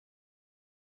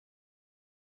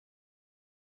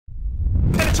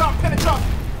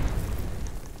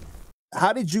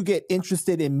How did you get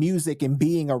interested in music and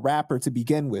being a rapper to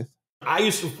begin with? I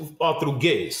used to through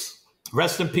Giz.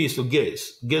 Rest in peace to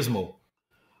Giz. Gizmo.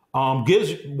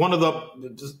 Giz, one of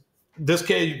the, this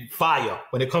kid, fire.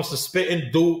 When it comes to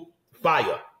spitting, dude,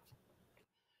 fire.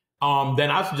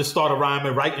 Then I just started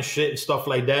rhyming, writing shit and stuff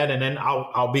like that. And then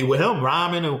I'll be with him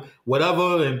rhyming and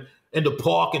whatever. And in the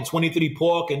park and 23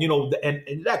 Park and, you know, and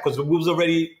that, because I was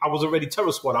already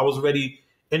Terror Squad. I was already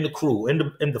in the crew, in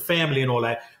the family and all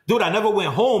that. Dude, I never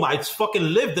went home. I fucking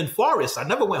lived in Forest. I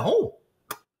never went home.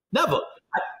 Never.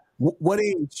 What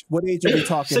age are we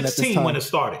talking 16 at this time? When it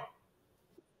started.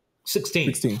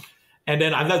 16. And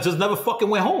then I just never fucking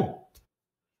went home.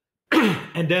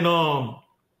 And then,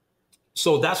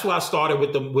 so that's where I started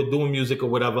with doing music or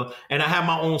whatever. And I had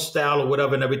my own style or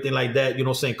whatever and everything like that, you know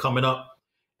what I'm saying, coming up.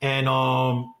 And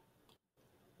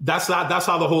that's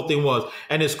how the whole thing was.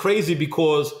 And it's crazy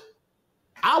because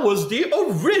I was the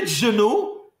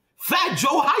original Fat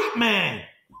Joe hype man.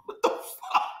 What the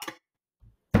fuck?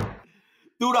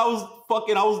 Dude, I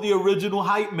was the original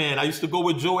hype man. I used to go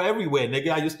with Joe everywhere, nigga.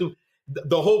 I used to,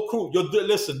 the whole crew.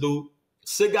 Listen, dude,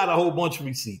 Sig got a whole bunch of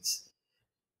receipts.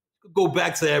 Go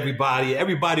back to everybody.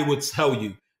 Everybody would tell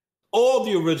you. All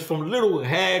the original, from Little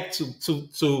Hag to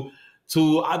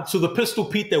the Pistol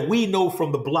Pete that we know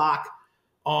from the block,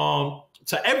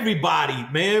 to everybody,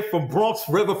 man, from Bronx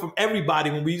River, from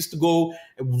everybody, when we used to go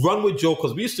and run with Joe,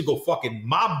 because we used to go fucking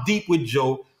mob deep with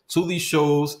Joe to these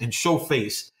shows and show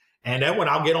face. And then when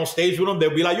I'll get on stage with them,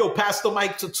 they'll be like, yo, pass the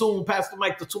mic to Toon, pass the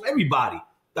mic to Toon. Everybody.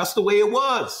 That's the way it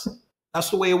was. That's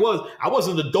the way it was. I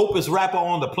wasn't the dopest rapper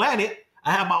on the planet.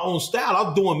 I had my own style. I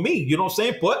was doing me, you know what I'm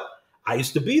saying? But I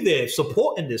used to be there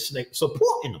supporting this nigga,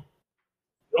 supporting him.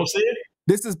 You know what I'm saying?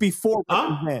 This is before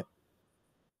Represent.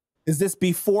 Is this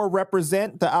before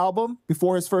Represent, the album?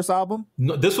 Before his first album?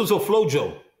 No, this was a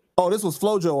Flojo. Oh, this was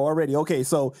Flojo already. Okay,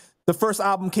 so the first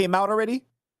album came out already?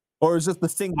 Or is just the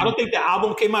single? I don't think the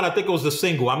album came out. I think it was the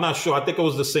single. I'm not sure. I think it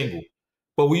was the single.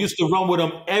 But we used to run with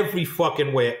him every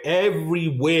fucking where,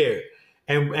 everywhere.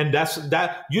 And that's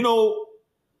that, you know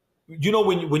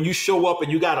when you show up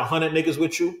and you got 100 niggas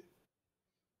with you,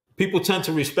 people tend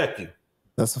to respect you.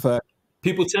 That's a fact.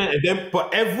 People tend, and then,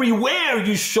 but everywhere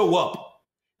you show up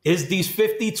is these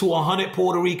 50 to 100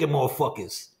 Puerto Rican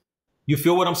motherfuckers. You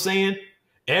feel what I'm saying?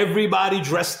 Everybody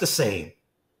dressed the same.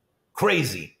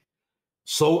 Crazy.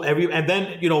 So and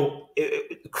then, you know,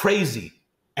 crazy.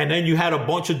 And then you had a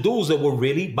bunch of dudes that were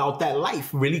really about that life,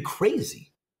 really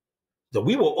crazy. That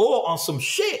we were all on some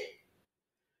shit.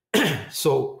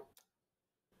 So,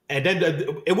 and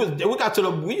then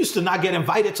we used to not get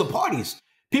invited to parties.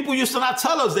 People used to not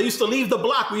tell us. They used to leave the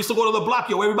block. We used to go to the block.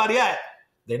 Yo, where everybody at?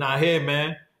 They're not here,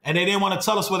 man. And they didn't want to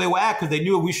tell us where they were at because they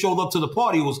knew if we showed up to the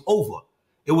party, it was over.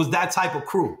 It was that type of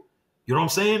crew. You know what I'm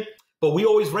saying? But we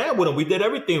always ran with him. We did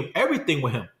everything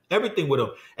with him. Everything with him.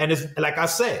 And it's like I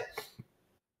said,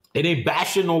 it ain't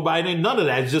bashing nobody. It ain't none of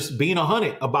that. It's just being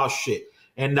 100 about shit.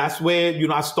 And that's where, you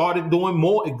know, I started doing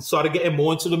more, started getting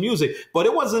more into the music. But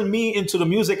it wasn't me into the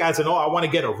music as in, oh, I want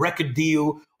to get a record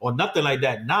deal or nothing like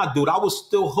that. Nah, dude, I was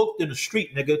still hooked in the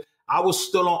street, nigga. I was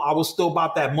still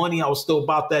about that money. I was still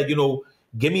about that, you know,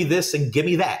 give me this and give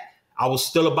me that. I was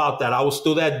still about that. I was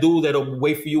still that dude that'll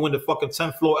wait for you in the fucking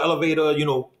 10th floor elevator, you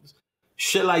know,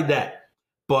 shit like that.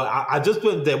 But I just,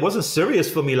 that wasn't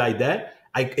serious for me like that.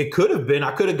 It could have been.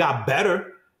 I could have got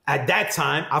better. At that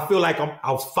time, I feel like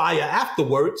I was fire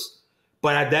afterwards,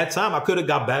 but at that time I could have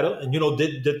got better and, you know,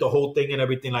 did the whole thing and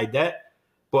everything like that.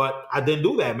 But I didn't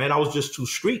do that, man. I was just too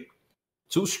street.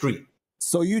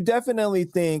 So you definitely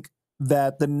think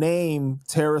that the name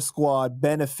Terror Squad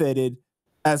benefited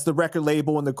as the record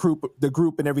label and the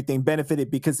group and everything benefited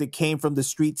because it came from the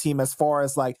street team as far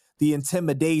as like the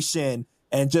intimidation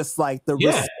and just like the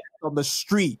respect on the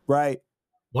street, right?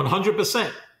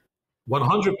 100%.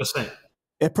 100%.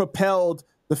 It propelled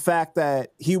the fact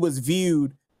that he was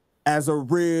viewed as a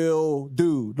real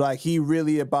dude. Like he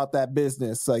really about that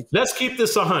business. Like, let's keep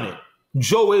this 100.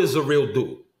 Joe is a real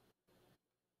dude.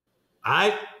 All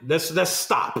right, let's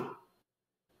stop.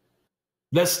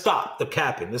 Let's stop the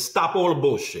capping. Let's stop all the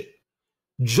bullshit.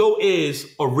 Joe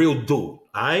is a real dude. All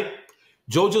right,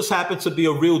 Joe just happened to be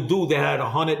a real dude that had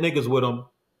 100 niggas with him.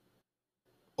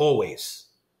 Always.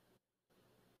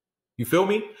 You feel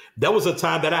me? There was a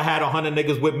time that I had 100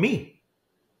 niggas with me.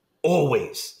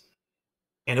 Always.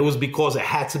 And it was because it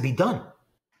had to be done.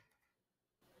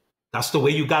 That's the way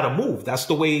you got to move. That's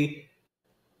the way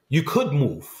you could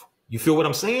move. You feel what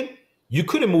I'm saying? You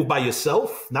couldn't move by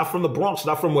yourself. Not from the Bronx.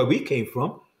 Not from where we came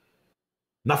from.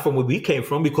 Not from where we came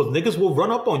from, because niggas will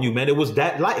run up on you, man. It was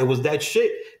that light. It was that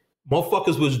shit.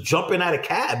 Motherfuckers was jumping out of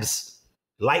cabs,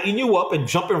 lighting you up and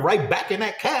jumping right back in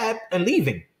that cab and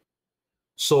leaving.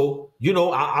 So, you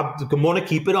know, I'm going to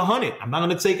keep it 100. I'm not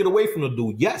going to take it away from the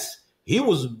dude. Yes, he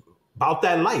was about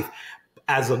that life.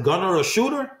 As a gunner or a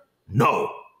shooter,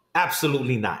 no,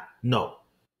 absolutely not. No.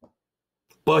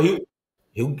 But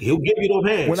he'll give you those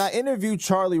hands. When I interviewed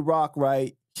Charlie Rock,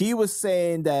 right, he was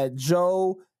saying that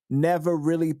Joe never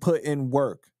really put in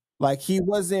work. Like, he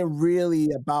wasn't really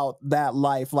about that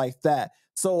life like that.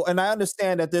 So, and I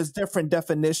understand that there's different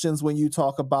definitions when you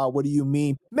talk about what do you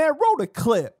mean. Man, roll the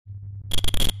clip.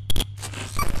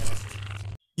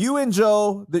 You and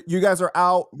Joe, you guys are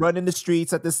out running the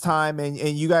streets at this time, and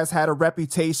you guys had a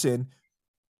reputation.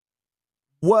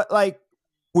 What, like,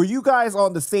 were you guys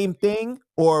on the same thing,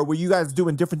 or were you guys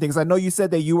doing different things? I know you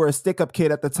said that you were a stick-up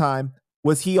kid at the time.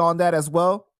 Was he on that as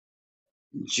well?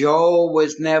 Joe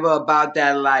was never about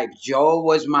that life. Joe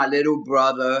was my little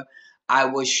brother. I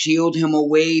would shield him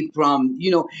away from,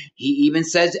 you know, he even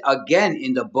says again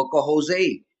in the book of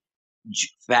Jose,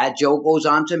 Fat Joe goes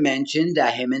on to mention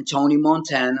that him and Tony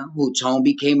Montana, who Tone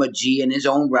became a G in his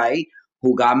own right,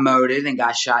 who got murdered and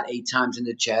got shot 8 times in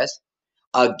the chest.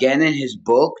 Again, in his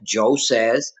book, Joe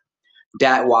says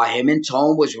that while him and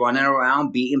Tone was running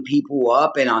around beating people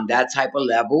up and on that type of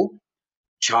level,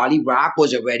 Charlie Rock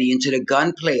was already into the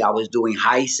gunplay. I was doing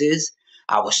heists.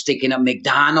 I was sticking up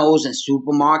McDonald's and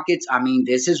supermarkets. I mean,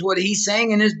 this is what he's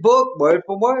saying in his book, word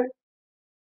for word.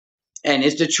 And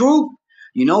it's the truth.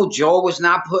 You know, Joe was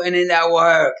not putting in that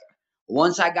work.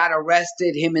 Once I got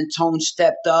arrested, him and Tone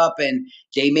stepped up and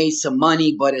they made some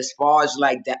money. But as far as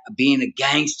like that, being a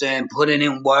gangster and putting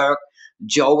in work,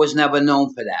 Joe was never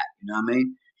known for that. You know what I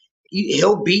mean?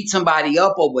 He'll beat somebody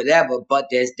up or whatever, but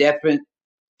there's different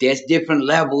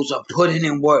levels of putting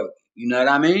in work. You know what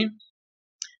I mean?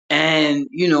 And,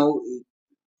 you know,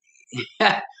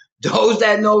 those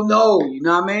that know, you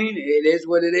know what I mean? It is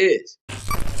what it is.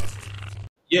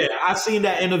 Yeah, I seen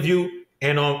that interview,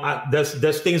 and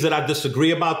there's things that I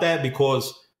disagree about that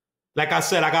because, like I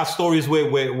said, I got stories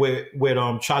with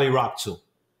Charlie Rock too.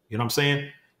 You know what I'm saying?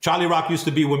 Charlie Rock used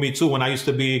to be with me too when I used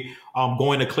to be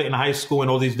going to Clinton High School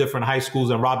and all these different high schools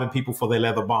and robbing people for their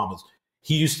leather bombers.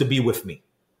 He used to be with me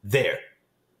there.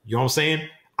 You know what I'm saying?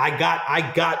 I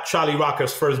got Charlie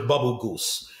Rocker's first bubble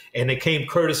goose, and it came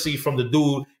courtesy from the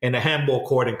dude in the handball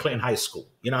court in Clinton High School.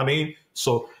 You know what I mean?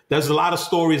 So there's a lot of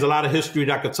stories, a lot of history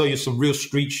that I could tell you some real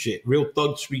street shit, real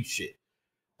thug street shit.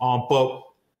 But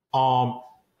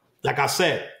like I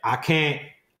said, I can't.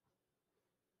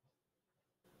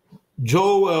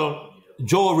 Joe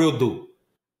a real dude.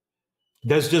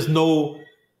 There's just no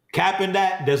capping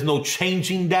that. There's no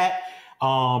changing that.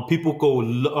 People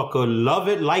could love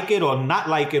it, like it, or not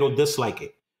like it, or dislike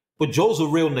it. But Joe's a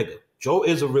real nigga. Joe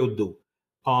is a real dude.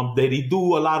 Did he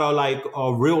do a lot of like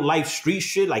real life street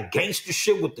shit, like gangster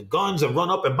shit with the guns and run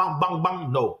up and bang, bang,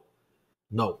 bang?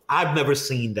 No, I've never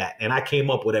seen that. And I came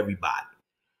up with everybody.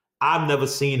 I've never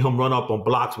seen him run up on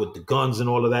blocks with the guns and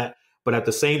all of that. But at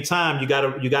the same time, you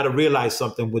gotta realize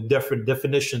something with different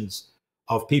definitions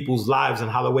of people's lives and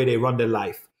how the way they run their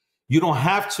life. You don't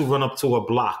have to run up to a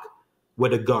block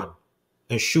with a gun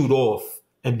and shoot off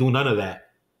and do none of that.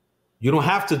 You don't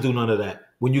have to do none of that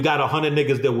when you got 100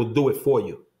 niggas that will do it for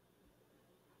you.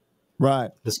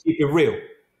 Right. Let's keep it real.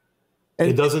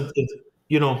 And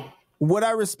you know. What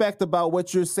I respect about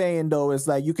what you're saying, though, is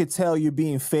like you could tell you're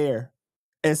being fair.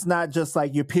 It's not just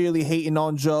like you're purely hating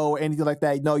on Joe or anything like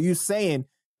that. No, you're saying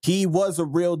he was a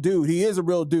real dude. He is a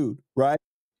real dude, right?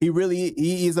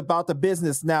 He is about the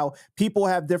business. Now, people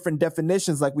have different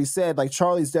definitions. Like we said, like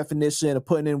Charlie's definition of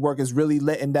putting in work is really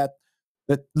letting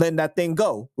that thing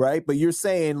go, right? But you're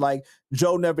saying like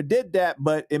Joe never did that,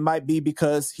 but it might be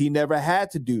because he never had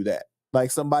to do that.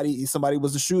 Like somebody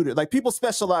was a shooter. Like people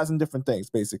specialize in different things,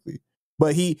 basically.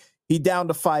 But he down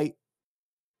to fight.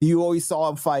 You always saw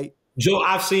him fight. Joe,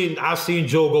 I've seen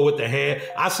Joe go with the hand.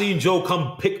 I've seen Joe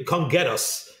come get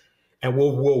us. And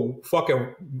we'll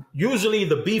fucking, usually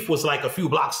the beef was like a few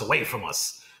blocks away from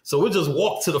us. So we'll just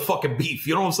walk to the fucking beef.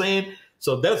 You know what I'm saying?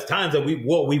 So there's times that we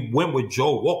went with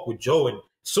Joe, walked with Joe. And as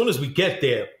soon as we get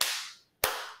there,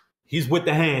 he's with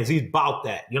the hands. He's about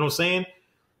that. You know what I'm saying?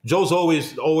 Joe's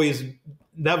always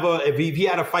never, if he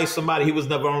had to fight somebody, he was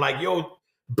never on like, yo,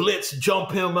 blitz, jump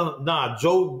him. Nah,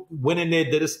 Joe went in there,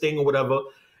 did his thing or whatever.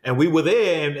 And we were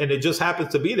there, and it just happened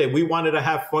to be there. We wanted to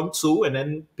have fun too, and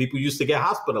then people used to get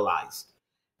hospitalized,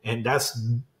 and that's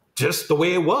just the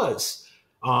way it was.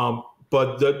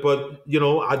 But you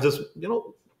know, I just, you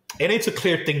know, it ain't to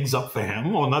clear things up for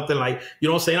him or nothing like, you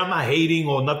know what I'm saying? I'm not hating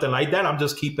or nothing like that. I'm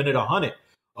just keeping it 100.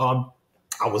 I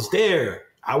was there.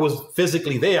 I was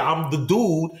physically there. I'm the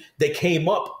dude that came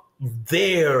up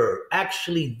there,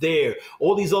 actually there.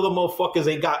 All these other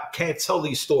motherfuckers can't tell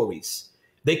these stories.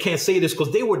 They can't say this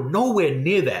because they were nowhere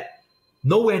near that.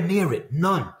 Nowhere near it.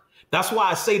 None. That's why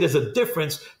I say there's a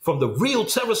difference from the real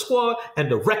Terror Squad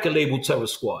and the record label Terror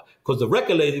Squad. Because the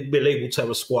record label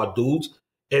Terror Squad dudes,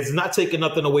 it's not taking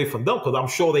nothing away from them because I'm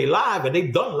sure they live and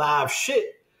they've done live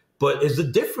shit. But it's the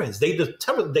difference. They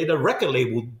the record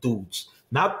label dudes,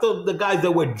 not the guys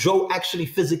that where Joe actually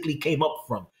physically came up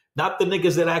from. Not the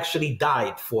niggas that actually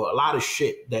died for a lot of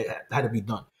shit that had to be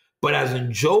done. But as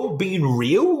in Joe being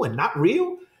real and not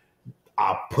real,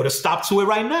 I'll put a stop to it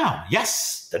right now.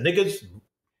 Yes, the niggas,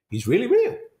 he's really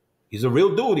real. He's a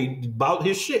real dude. He about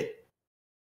his shit.